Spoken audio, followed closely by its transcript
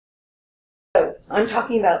I'm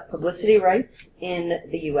talking about publicity rights in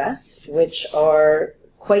the US, which are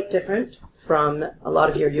quite different from a lot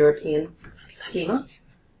of your European schema.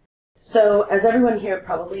 So, as everyone here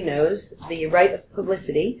probably knows, the right of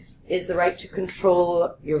publicity is the right to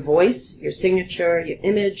control your voice, your signature, your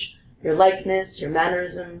image, your likeness, your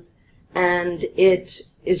mannerisms, and it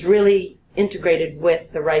is really integrated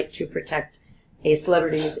with the right to protect a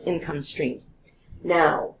celebrity's income stream.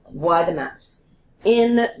 Now, why the maps?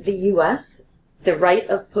 In the US, the right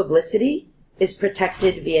of publicity is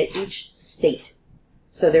protected via each state.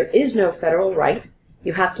 So there is no federal right.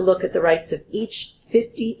 You have to look at the rights of each of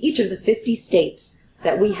the 50 states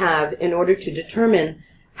that we have in order to determine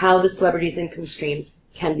how the celebrity's income stream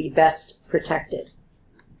can be best protected.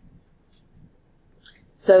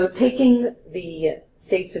 So taking the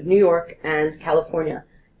states of New York and California,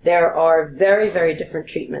 there are very, very different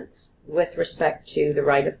treatments with respect to the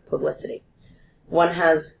right of publicity. One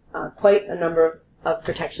has quite a number of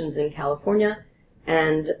protections in California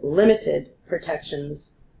and limited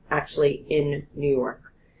protections actually in New York.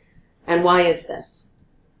 And why is this?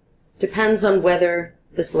 Depends on whether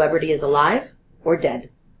the celebrity is alive or dead.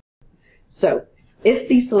 So, if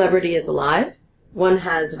the celebrity is alive, one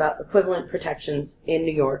has about equivalent protections in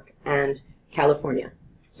New York and California.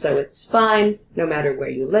 So it's fine, no matter where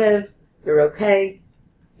you live, you're okay,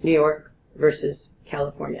 New York versus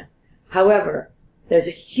California. However, there's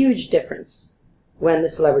a huge difference when the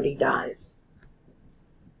celebrity dies.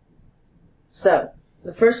 So,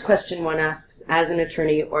 the first question one asks as an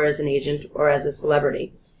attorney or as an agent or as a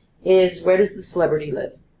celebrity is, where does the celebrity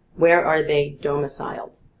live? Where are they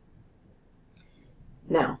domiciled?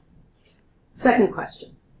 Now, second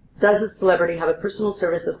question, does the celebrity have a personal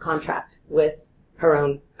services contract with her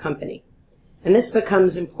own company? And this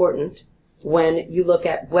becomes important when you look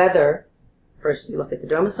at whether, first you look at the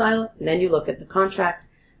domicile, and then you look at the contract.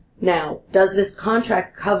 Now, does this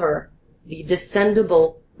contract cover the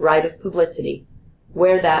descendable right of publicity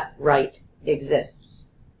where that right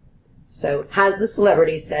exists? So, has the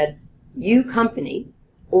celebrity said, you company,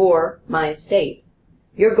 or my estate,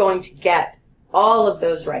 you're going to get all of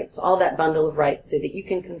those rights, all that bundle of rights, so that you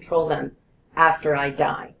can control them after I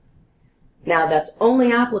die. Now, that's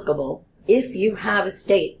only applicable if you have a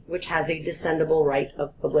state which has a descendable right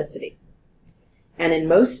of publicity. And in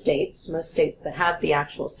most states that have the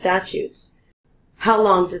actual statutes, how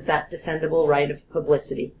long does that descendable right of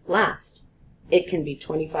publicity last? It can be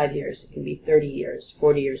 25 years, it can be 30 years,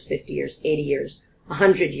 40 years, 50 years, 80 years,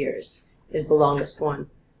 100 years is the longest one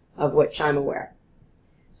of which I'm aware.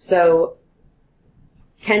 So,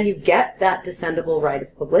 can you get that descendable right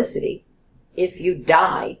of publicity if you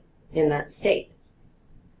die in that state?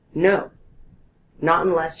 No. Not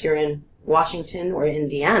unless you're in Washington or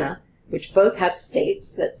Indiana, which both have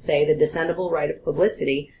states that say the descendable right of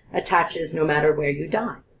publicity attaches no matter where you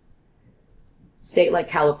die. State like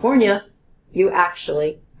California, you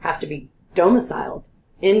actually have to be domiciled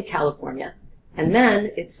in California, and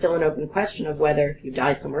then it's still an open question of whether if you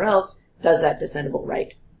die somewhere else, does that descendable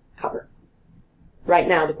right cover? Right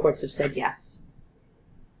now, the courts have said yes.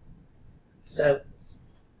 So,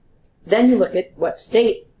 then you look at what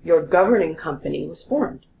state your governing company was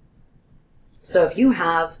formed. So if you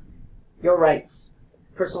have your rights,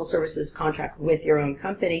 personal services contract with your own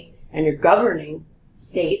company, and your governing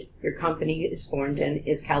state your company is formed in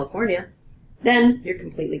is California, then you're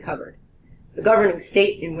completely covered. The governing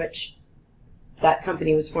state in which that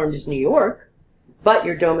company was formed is New York, but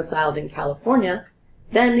you're domiciled in California,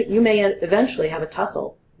 then you may eventually have a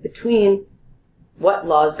tussle between what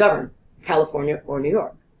laws govern, California or New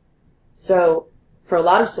York. So, for a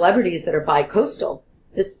lot of celebrities that are bi-coastal,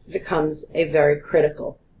 this becomes a very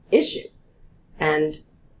critical issue. And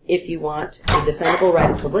if you want a descendable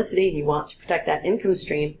right of publicity and you want to protect that income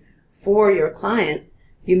stream for your client,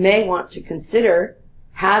 you may want to consider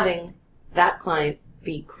having that client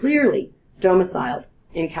be clearly domiciled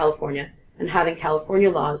in California and having California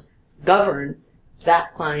laws govern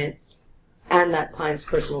that client and that client's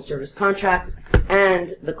personal service contracts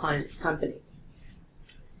and the client's company.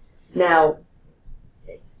 Now,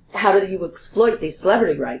 how do you exploit these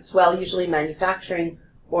celebrity rights? Well, usually manufacturing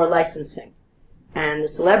or licensing. And the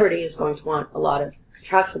celebrity is going to want a lot of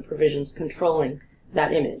contractual provisions controlling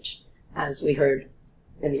that image, as we heard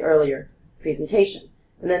in the earlier presentation.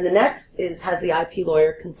 And then the next is, has the IP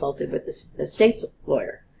lawyer consulted with the state's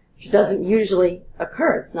lawyer? Which doesn't usually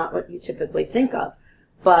occur. It's not what you typically think of.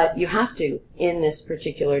 But you have to in this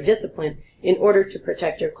particular discipline in order to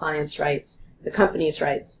protect your client's rights, the company's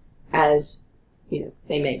rights, as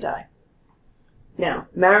they may die. Now,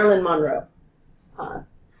 Marilyn Monroe.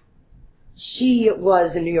 She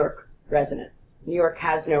was a New York resident. New York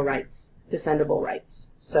has no rights, descendable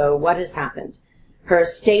rights. So what has happened? Her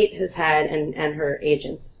estate has had, and her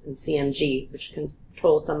agents, and CMG, which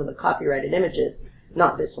controls some of the copyrighted images,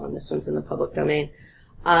 not this one's in the public domain,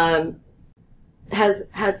 has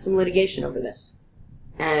had some litigation over this.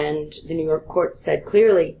 And the New York court said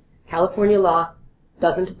clearly, California law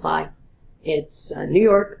doesn't apply. It's New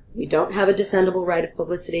York. We don't have a descendable right of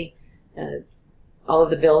publicity. All of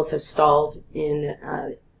the bills have stalled in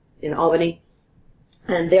Albany.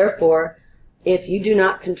 And therefore, if you do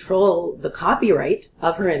not control the copyright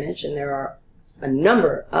of her image, and there are a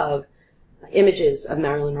number of images of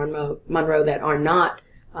Marilyn Monroe that are not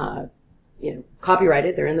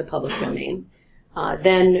copyrighted, they're in the public domain,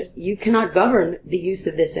 then you cannot govern the use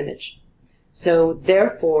of this image. So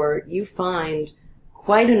therefore, you find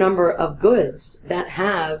quite a number of goods that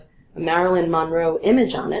have a Marilyn Monroe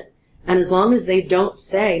image on it, and as long as they don't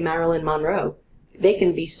say Marilyn Monroe, they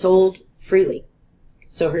can be sold freely.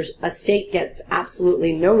 So her estate gets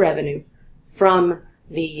absolutely no revenue from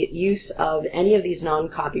the use of any of these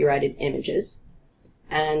non-copyrighted images,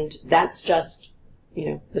 and that's just,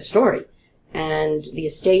 the story. And the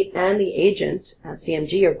estate and the agent,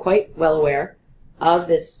 CMG, are quite well aware of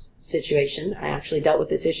this situation. I actually dealt with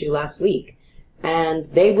this issue last week. And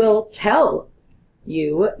they will tell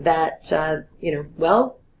you that, you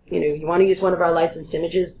want to use one of our licensed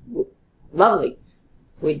images, lovely.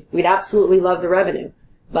 We'd absolutely love the revenue.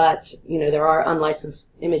 But, there are unlicensed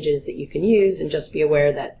images that you can use, and just be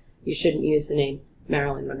aware that you shouldn't use the name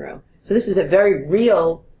Marilyn Monroe. So this is a very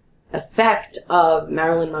real effect of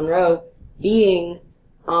Marilyn Monroe being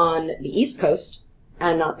on the East Coast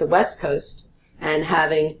and not the West Coast, and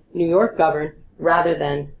having New York govern rather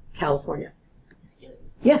than California. Excuse me.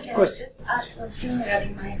 Yes, of course. Can I just add something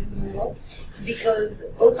regarding Marilyn Monroe? Because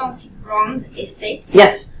Authentic Brand Estate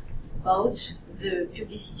bought the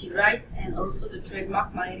publicity right and also the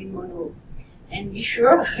trademark Marilyn Monroe. And be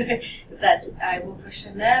sure that I will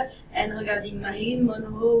question that. And regarding Marilyn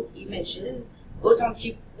Monroe images,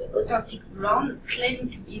 Authentic Brand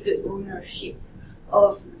claimed to be the ownership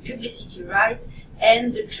of publicity rights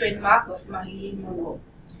and the trademark of Marilyn Monroe.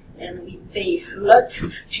 And we pay a lot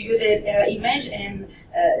to use their image, and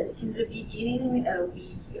since the beginning,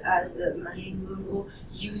 we, as Marilyn Monroe,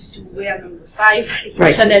 used to wear number 5,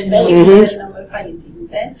 right. Chanel bag, number 5 in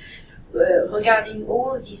then. Regarding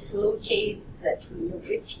all these law cases that we know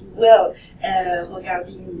pretty well,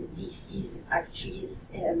 regarding deceased actress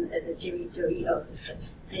and the territory of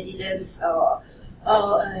residence or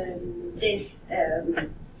this,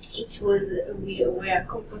 we were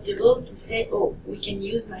comfortable to say, oh, we can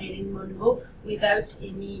use Marilyn Monroe without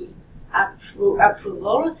any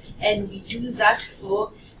approval, and we do that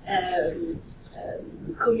for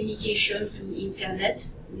communication through internet,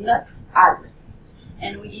 not ad.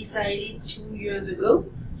 And we decided 2 years ago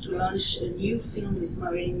to launch a new film with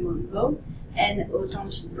Marilyn Monroe, and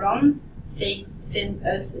Authentic Brand sent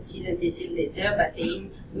us a cease and desist letter by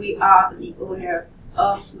saying we are the owner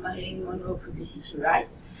of Marilyn Monroe publicity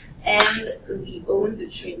rights, and we own the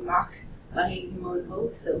trademark Marilyn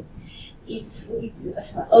Monroe. So it's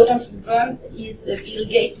Authentic Brand is a Bill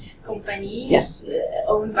Gates company, yes.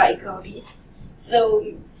 Owned by Gauberti. So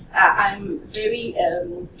I'm very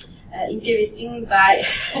interesting by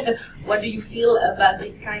what do you feel about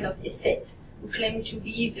this kind of estate who claim to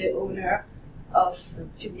be the owner of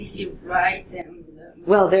publicity rights? And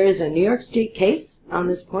well, there is a New York State case on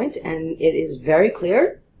this point, and it is very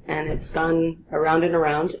clear, and it's gone around and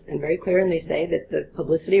around, and very clear, and they say that the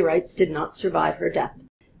publicity rights did not survive her death.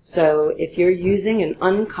 So if you're using an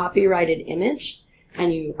uncopyrighted image,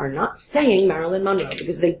 and you are not saying Marilyn Monroe,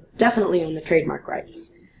 because they definitely own the trademark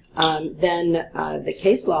rights, then the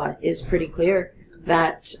case law is pretty clear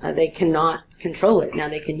that they cannot control it. Now,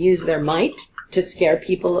 they can use their might to scare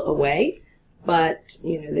people away, but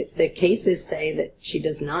the cases say that she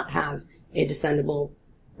does not have a descendable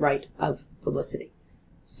right of publicity.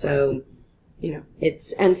 So,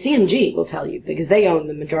 it's, and CMG will tell you, because they own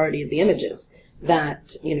the majority of the images,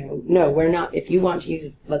 that, no, we're not, if you want to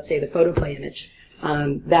use, let's say, the photoplay image,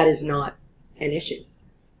 that is not an issue.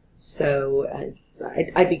 So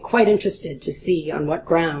I'd be quite interested to see on what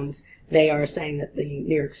grounds they are saying that the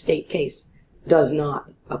New York State case does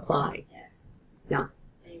not apply. yes. Yeah.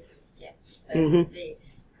 They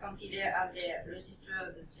consider as they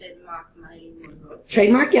register the trademark Marilyn Monroe.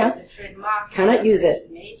 Trademark, yes. The trademark Cannot use it.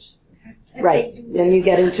 Image. Right. Then you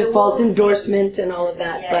get into false endorsement and all of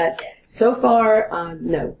that. Yes, but yes. so far,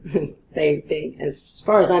 no. they, as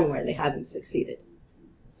far as I'm aware, they haven't succeeded.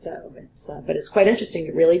 So but it's quite interesting.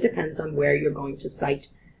 It really depends on where you're going to cite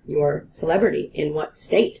your celebrity, in what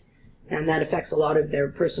state, and that affects a lot of their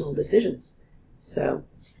personal decisions. So,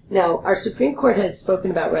 now, our Supreme Court has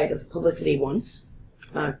spoken about right of publicity once.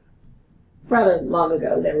 Rather long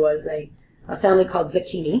ago, there was a family called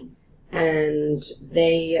Zucchini, and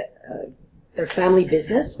their family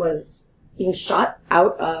business was being shot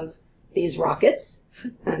out of these rockets,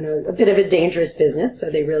 and a bit of a dangerous business, so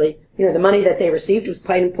they really, the money that they received was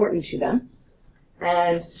quite important to them.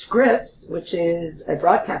 And Scripps, which is a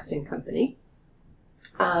broadcasting company,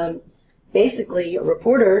 basically a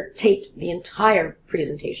reporter taped the entire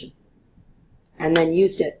presentation and then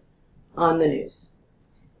used it on the news.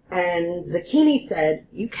 And Zucchini said,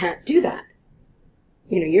 you can't do that.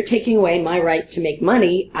 You're taking away my right to make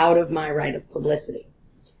money out of my right of publicity.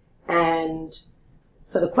 And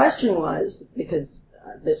so the question was, because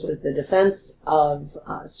this was the defense of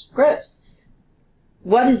Scripps,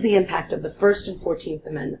 what is the impact of the First and 14th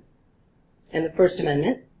Amendment? And the First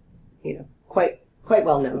Amendment, quite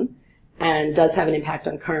well known, and does have an impact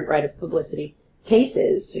on current right of publicity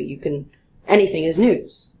cases, so anything is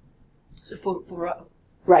news. So for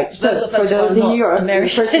right. So for those in New York, the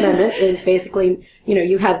First Amendment is basically,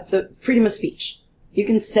 you have the freedom of speech. You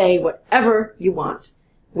can say whatever you want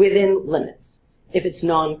within limits if it's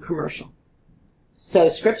non-commercial. So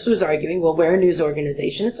Scripps was arguing, well, we're a news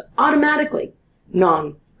organization. It's automatically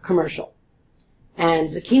non-commercial. And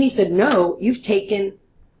Zucchini said, no, you've taken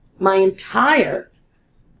my entire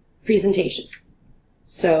presentation.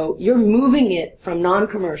 So you're moving it from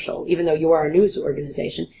non-commercial, even though you are a news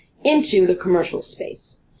organization, into the commercial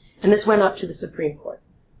space. And this went up to the Supreme Court.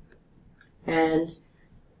 And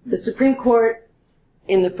the Supreme Court,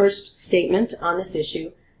 in the first statement on this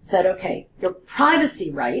issue, said, okay, your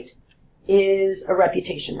privacy right is a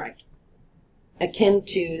reputation right, akin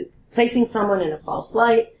to placing someone in a false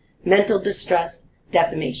light, mental distress,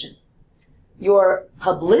 defamation. Your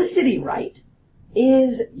publicity right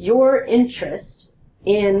is your interest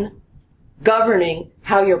in governing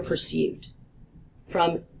how you're perceived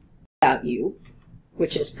from about you,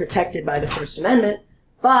 which is protected by the First Amendment,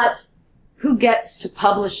 but who gets to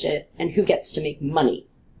publish it and who gets to make money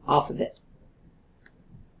off of it.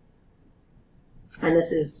 And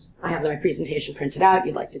this is, I have my presentation printed out.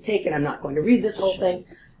 You'd like to take it. I'm not going to read this whole thing.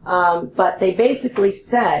 But they basically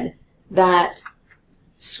said that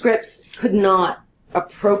Scripps could not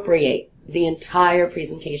appropriate the entire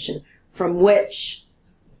presentation from which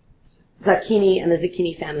Zucchini and the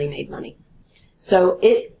Zucchini family made money. So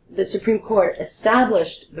the Supreme Court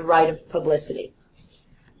established the right of publicity.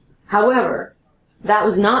 However, that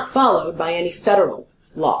was not followed by any federal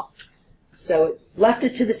law. So it left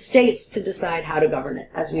it to the states to decide how to govern it,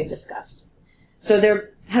 as we've discussed. So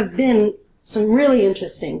there have been some really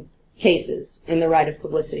interesting cases in the right of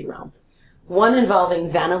publicity realm. One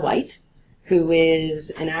involving Vanna White, who is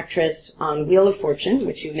an actress on Wheel of Fortune,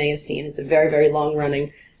 which you may have seen. It's a very, very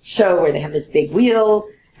long-running show where they have this big wheel,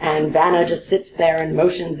 and Vanna just sits there and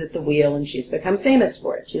motions at the wheel, and she's become famous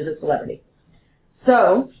for it. She's a celebrity.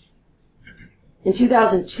 So, in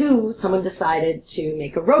 2002, someone decided to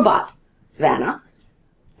make a robot, Vanna,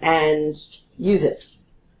 and use it.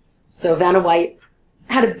 So Vanna White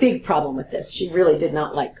had a big problem with this. She really did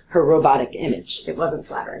not like her robotic image. It wasn't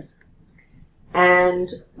flattering. And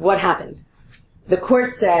what happened? The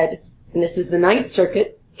court said, and this is the Ninth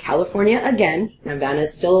Circuit, California again, and Vanna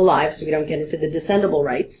is still alive, so we don't get into the descendable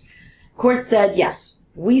rights. Court said, yes,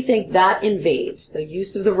 we think that invades, the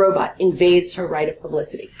use of the robot invades her right of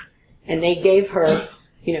publicity. And they gave her,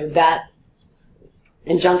 that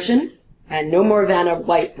injunction, and no more Vanna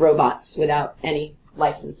White robots without any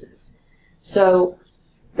licenses. So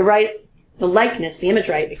the likeness, the image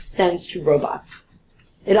right, extends to robots.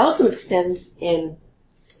 It also extends in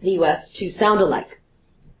the U.S. to sound-alike.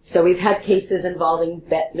 So we've had cases involving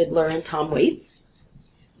Bette Midler and Tom Waits.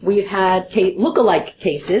 We've had look-alike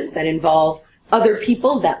cases that involve other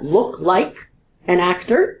people that look like an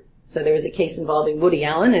actor. So there was a case involving Woody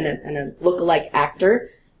Allen and a look-alike actor.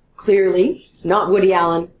 Clearly not Woody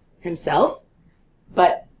Allen himself,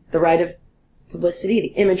 but the right of publicity, the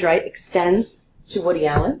image right, extends to Woody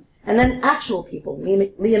Allen. And then actual people,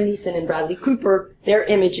 Liam Neeson and Bradley Cooper, their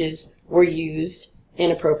images were used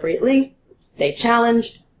inappropriately. They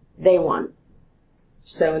challenged, they won.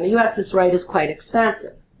 So in the U.S., this right is quite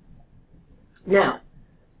expansive. Now,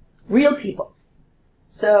 real people.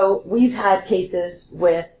 So we've had cases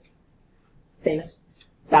with famous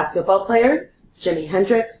basketball player, Jimi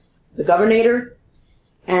Hendrix, the Governor,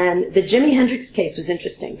 and the Jimi Hendrix case was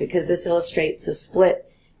interesting because this illustrates a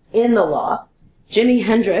split in the law. Jimi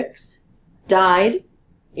Hendrix died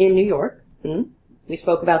in New York. We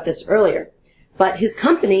spoke about this earlier. But his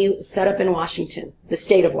company was set up in Washington, the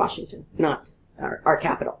state of Washington, not our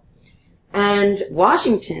capital. And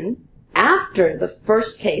Washington after the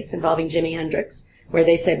first case involving Jimi Hendrix, where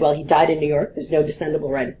they said, well, he died in New York, there's no descendable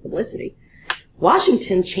right of publicity,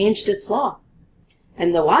 Washington changed its law.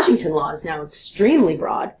 And the Washington law is now extremely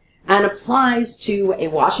broad and applies to a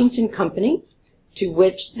Washington company to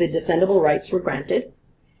which the descendable rights were granted,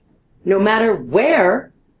 no matter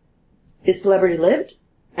where the celebrity lived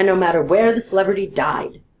and no matter where the celebrity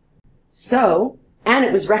died. So, and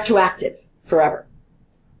it was retroactive forever.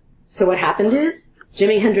 So what happened is,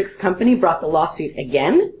 Jimi Hendrix Company brought the lawsuit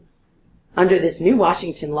again under this new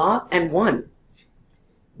Washington law and won.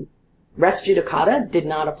 Res judicata did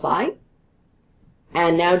not apply,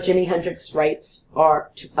 and now Jimi Hendrix rights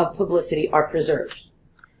of publicity are preserved.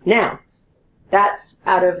 Now, that's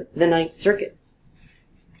out of the Ninth Circuit.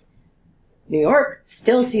 New York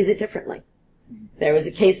still sees it differently. There was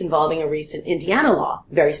a case involving a recent Indiana law,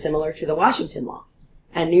 very similar to the Washington law.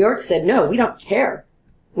 And New York said, no, we don't care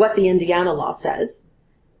what the Indiana law says.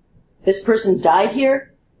 This person died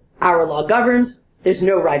here. Our law governs. There's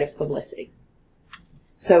no right of publicity.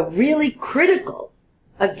 So really critical,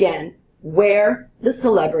 again, where the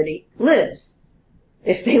celebrity lives.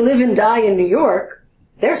 If they live and die in New York,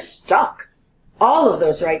 they're stuck. All of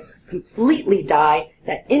those rights completely die.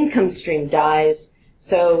 That income stream dies.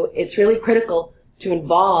 So it's really critical to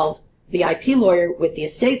involve the IP lawyer with the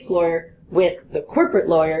estates lawyer, with the corporate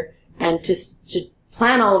lawyer, and to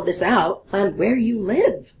plan all of this out, plan where you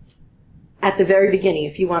live at the very beginning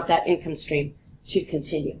if you want that income stream to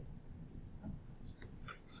continue.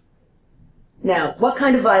 Now, what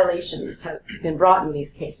kind of violations have been brought in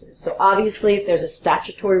these cases? So obviously, if there's a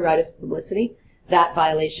statutory right of publicity, that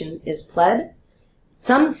violation is pled.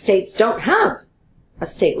 Some states don't have a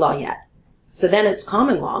state law yet. So then it's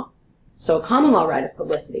common law. So a common law right of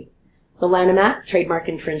publicity. The Lanham Act, trademark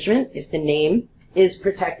infringement, if the name is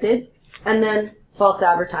protected, and then false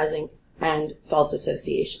advertising and false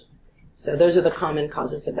association. So those are the common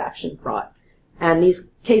causes of action brought. And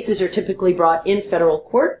these cases are typically brought in federal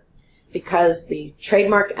court because the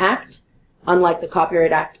Trademark Act, unlike the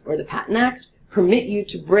Copyright Act or the Patent Act, permit you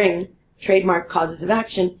to bring trademark causes of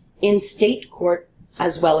action in state court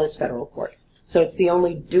as well as federal court. So it's the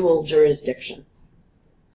only dual jurisdiction.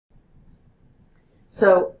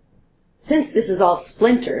 So since this is all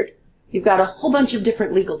splintered, you've got a whole bunch of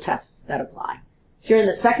different legal tests that apply. If you're in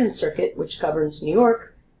the Second Circuit, which governs New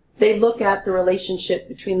York, they look at the relationship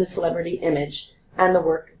between the celebrity image and the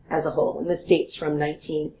work as a whole. And this dates from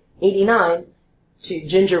 1989 to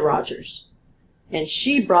Ginger Rogers. And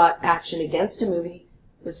she brought action against a movie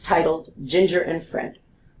that was titled Ginger and Fred.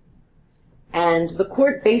 And the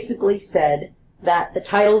court basically said that the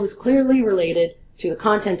title was clearly related to the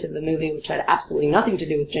content of the movie, which had absolutely nothing to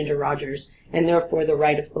do with Ginger Rogers, and therefore the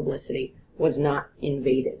right of publicity was not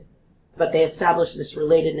invaded. But they established this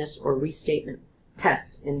relatedness or restatement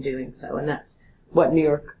test in doing so, and that's what New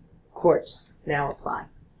York courts now apply.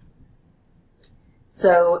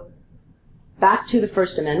 So, back to the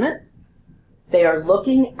First Amendment, they are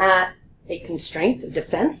looking at a constraint of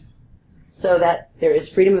defense so that there is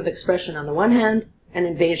freedom of expression on the one hand and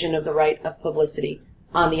invasion of the right of publicity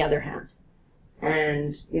on the other hand.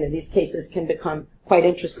 And, these cases can become quite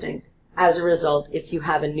interesting as a result if you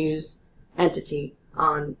have a news entity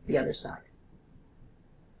on the other side.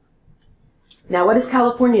 Now, what does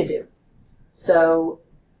California do? So,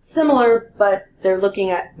 similar, but they're looking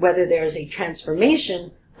at whether there's a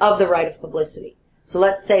transformation of the right of publicity. So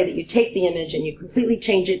let's say that you take the image and you completely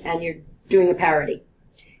change it and you're doing a parody.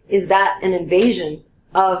 Is that an invasion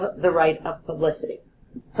of the right of publicity?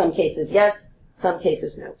 Some cases, yes. Some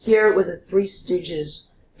cases, no. Here it was a Three Stooges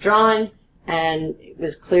drawing, and it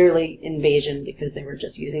was clearly invasion because they were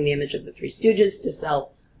just using the image of the Three Stooges to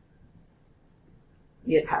sell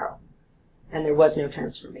the apparel. And there was no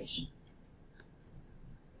transformation.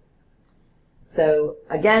 So,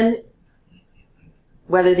 again,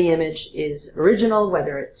 whether the image is original,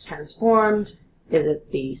 whether it's transformed, is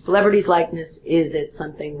it the celebrity's likeness, is it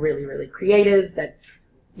something really, really creative that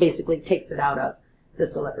basically takes it out of the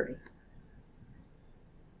celebrity.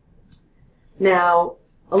 Now,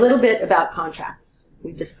 a little bit about contracts.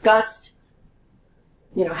 We discussed,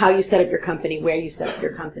 how you set up your company, where you set up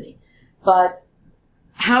your company. But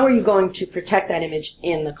how are you going to protect that image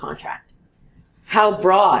in the contract? How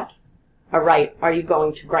broad a right are you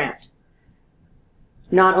going to grant?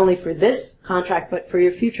 Not only for this contract, but for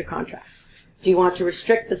your future contracts. Do you want to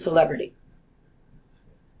restrict the celebrity?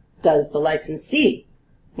 Does the licensee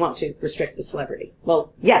want to restrict the celebrity?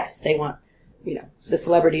 Well, yes, they want, the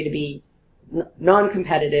celebrity to be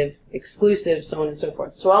non-competitive, exclusive, so on and so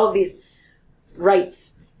forth. So all of these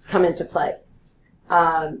rights come into play.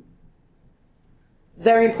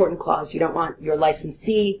 Very important clause. You don't want your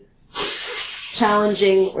licensee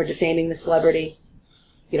challenging or defaming the celebrity.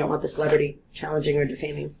 You don't want the celebrity challenging or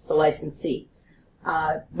defaming the licensee.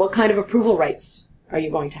 What kind of approval rights are you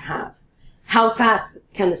going to have? How fast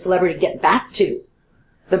can the celebrity get back to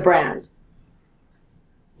the brand?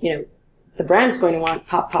 You know, the brand's going to want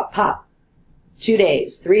pop, pop, pop. 2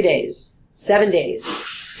 days, 3 days, 7 days.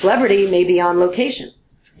 Celebrity may be on location.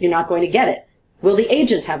 You're not going to get it. Will the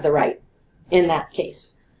agent have the right in that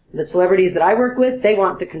case? The celebrities that I work with, they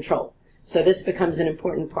want the control. So this becomes an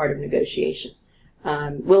important part of negotiation.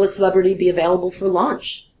 Will a celebrity be available for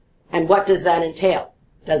launch? And what does that entail?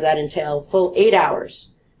 Does that entail full 8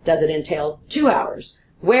 hours? Does it entail 2 hours?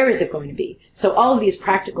 Where is it going to be? So all of these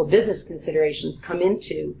practical business considerations come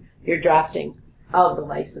into your drafting of the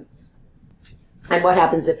license. And what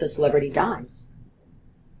happens if the celebrity dies?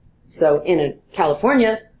 So in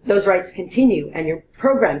California, those rights continue and your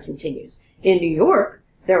program continues. In New York,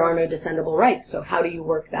 there are no descendable rights. So how do you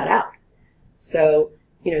work that out? So,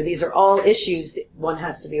 you know, these are all issues that one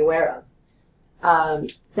has to be aware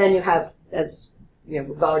of. Then you have, as you know,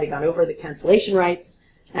 we've already gone over the cancellation rights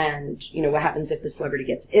and, you know, what happens if the celebrity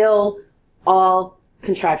gets ill, all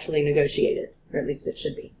contractually negotiated, or at least it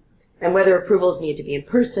should be. And whether approvals need to be in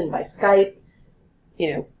person, by Skype,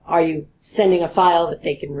 you know, are you sending a file that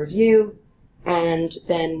they can review? And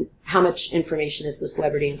then how much information is the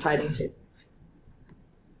celebrity entitled to?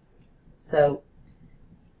 So,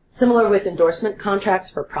 similar with endorsement contracts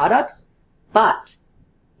for products, but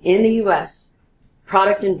in the U.S.,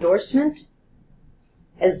 product endorsement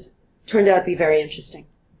has turned out to be very interesting.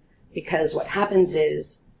 Because what happens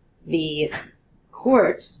is the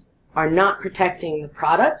courts are not protecting the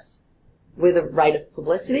products with a right of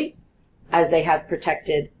publicity as they have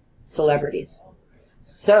protected celebrities.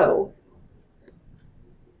 So,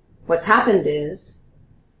 what's happened is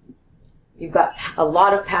you've got a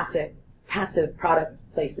lot of passive product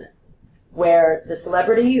placement where the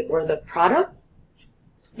celebrity or the product,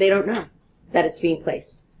 they don't know that it's being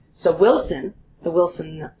placed. So Wilson, the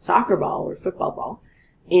Wilson soccer ball or football ball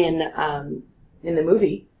in the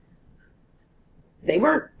movie, they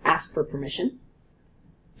weren't asked for permission.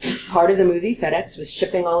 Part of the movie, FedEx was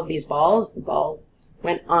shipping all of these balls. The ball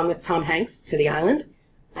went on with Tom Hanks to the island,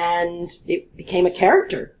 and it became a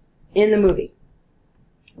character in the movie.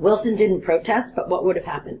 Wilson didn't protest, but what would have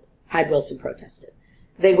happened had Wilson protested?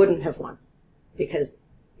 They wouldn't have won, because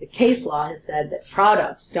the case law has said that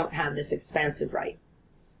products don't have this expansive right.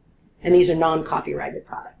 And these are non-copyrighted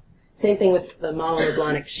products. Same thing with the Mono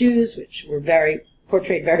Blahnik shoes, which were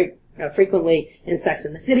portrayed very frequently in Sex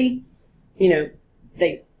and the City. You know,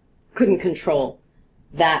 they couldn't control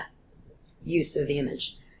that use of the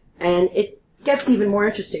image. And it gets even more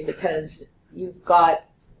interesting because you've got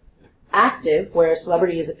active, where a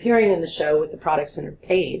celebrity is appearing in the show with the products and are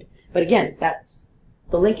paid. But again, that's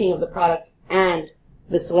the linking of the product and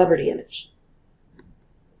the celebrity image.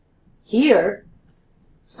 Here,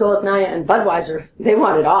 Stolipnaya and Budweiser, they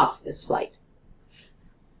wanted off this flight.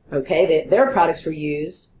 Okay, their products were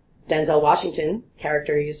used. Denzel Washington,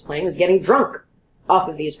 character he was playing, was getting drunk off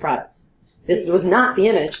of these products. This was not the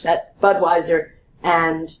image that Budweiser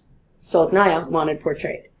and Stolipnaya wanted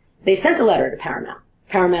portrayed. They sent a letter to Paramount.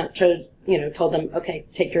 Paramount told them, okay,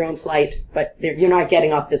 take your own flight, but you're not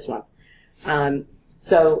getting off this one.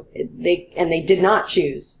 So they did not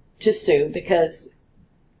choose to sue because,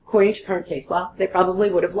 according to current case law, they probably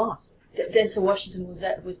would have lost. Denzel Washington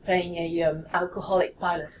was playing a alcoholic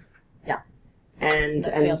pilot. Yeah, and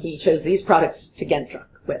he chose these products to get drunk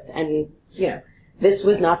with, and you know, this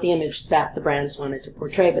was not the image that the brands wanted to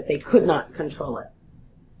portray, but they could not control it.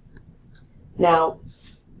 Now,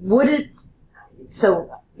 under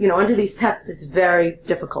these tests, it's very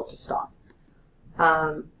difficult to stop.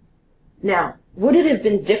 Now, would it have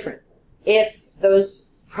been different if those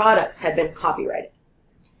products had been copyrighted?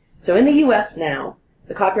 So in the U.S. now,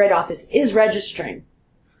 the Copyright Office is registering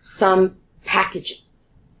some packaging.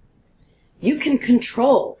 You can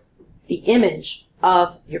control the image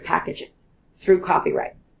of your packaging through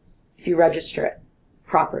copyright if you register it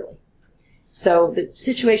properly. So the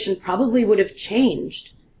situation probably would have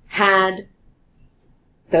changed had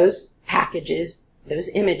those packages, those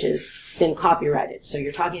images, been copyrighted. So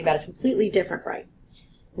you're talking about a completely different right.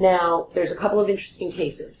 Now, there's a couple of interesting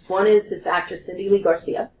cases. One is this actress, Cindy Lee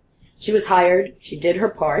Garcia. She was hired, she did her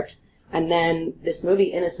part, and then this movie,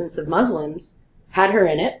 Innocence of Muslims, had her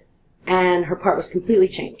in it, and her part was completely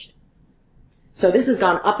changed. So this has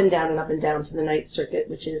gone up and down to the Ninth Circuit,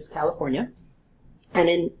 which is California. And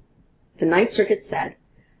in the Ninth Circuit said,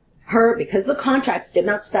 because the contracts did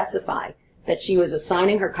not specify that she was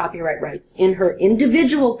assigning her copyright rights in her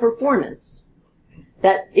individual performance,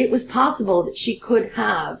 that it was possible that she could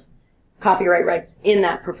have copyright rights in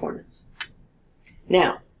that performance.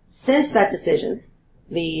 Now, since that decision,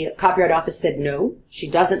 the Copyright Office said no, she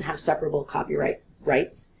doesn't have separable copyright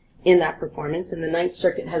rights in that performance, and the Ninth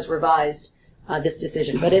Circuit has revised this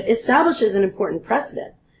decision. But it establishes an important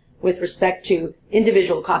precedent with respect to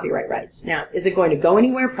individual copyright rights. Now, is it going to go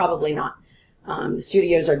anywhere? Probably not. The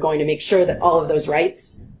studios are going to make sure that all of those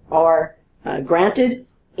rights are granted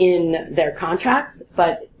in their contracts,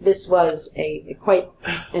 but this was quite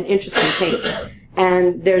an interesting case.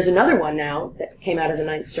 And there's another one now that came out of the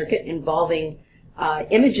Ninth Circuit involving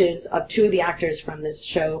images of two of the actors from this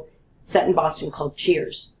show set in Boston called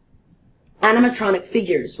Cheers. Animatronic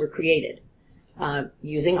figures were created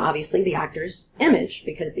using, obviously, the actor's image,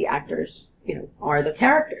 because the actors, are the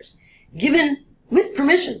characters, given with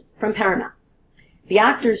permission from Paramount. The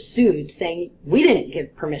actors sued, saying, we didn't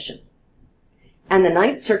give permission. And the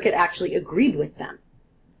Ninth Circuit actually agreed with them.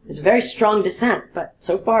 It's a very strong dissent, but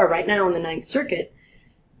so far, right now in the Ninth Circuit,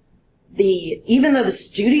 even though the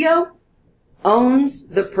studio owns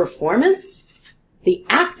the performance, the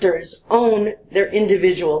actors own their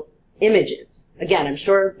individual images. Again, I'm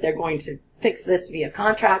sure they're going to fix this via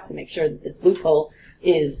contracts and make sure that this loophole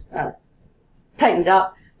is tightened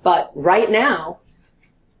up. But right now,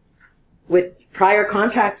 with prior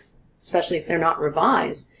contracts, especially if they're not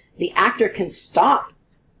revised, the actor can stop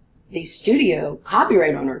the studio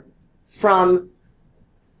copyright owner from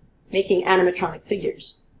making animatronic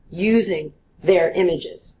figures using their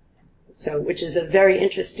images. So, which is a very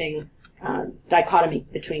interesting dichotomy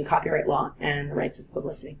between copyright law and the rights of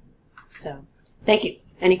publicity. So, thank you.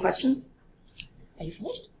 Any questions? Are you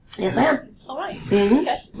finished? Yes, I am. All right. Mm-hmm.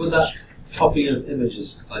 Okay. Would that copying of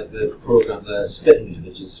images, like the program there, spitting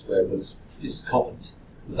images where there's this comment,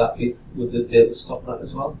 would they be able to stop that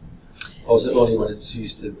as well? Or is it only when it's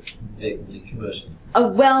used to make money commercial?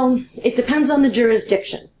 Well, it depends on the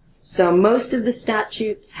jurisdiction. So most of the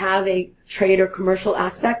statutes have a trade or commercial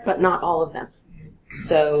aspect, but not all of them.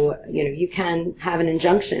 So, you can have an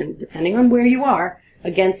injunction, depending on where you are,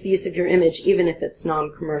 against the use of your image, even if it's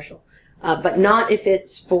non-commercial. But not if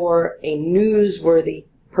it's for a newsworthy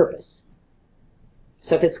purpose.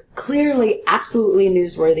 So if it's clearly, absolutely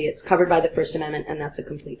newsworthy, it's covered by the First Amendment, and that's a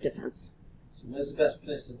complete defense. So where's the best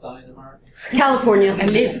place to die in America? California.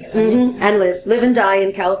 And live. Mm-hmm. And live. Live and die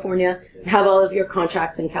in California. Have all of your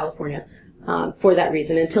contracts in California for that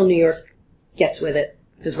reason, until New York gets with it,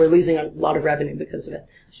 because we're losing a lot of revenue because of it.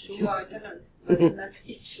 You are a tenant.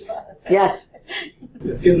 Yes.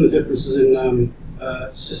 Given the differences in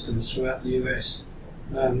systems throughout the US,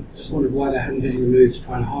 just wondered why there hadn't been any move to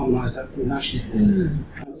try and harmonise that for national.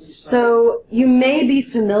 So you may be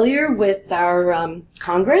familiar with our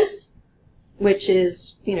Congress, which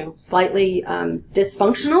is, slightly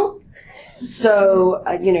dysfunctional. So,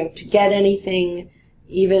 to get anything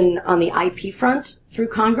even on the IP front through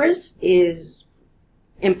Congress is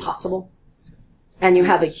impossible. And you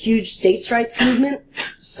have a huge states' rights movement.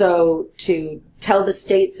 So to tell the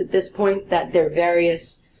states at this point that their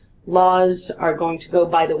various laws are going to go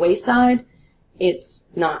by the wayside, it's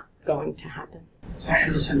not going to happen. So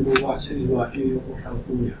descendable rights, who's right, New York or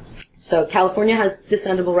California? So California has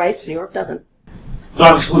descendable rights, New York doesn't. No,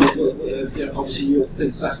 I just wondered, obviously New York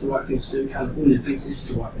thinks that's the right thing to do, California thinks it's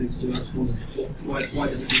the right thing to do. I just wondered why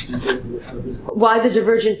the difference in California? Why the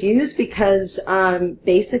divergent views? Because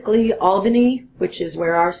basically Albany, which is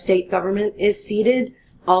where our state government is seated,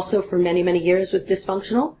 also for many, many years was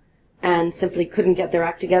dysfunctional and simply couldn't get their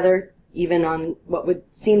act together, even on what would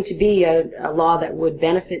seem to be a law that would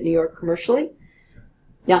benefit New York commercially.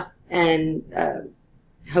 Yeah, and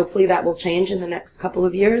hopefully that will change in the next couple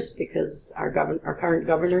of years, because our current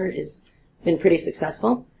governor has been pretty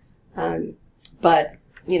successful. But,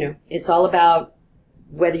 it's all about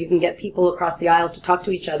whether you can get people across the aisle to talk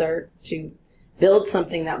to each other to build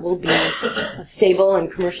something that will be stable and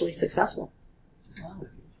commercially successful. Wow.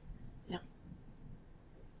 Yeah.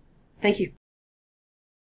 Thank you.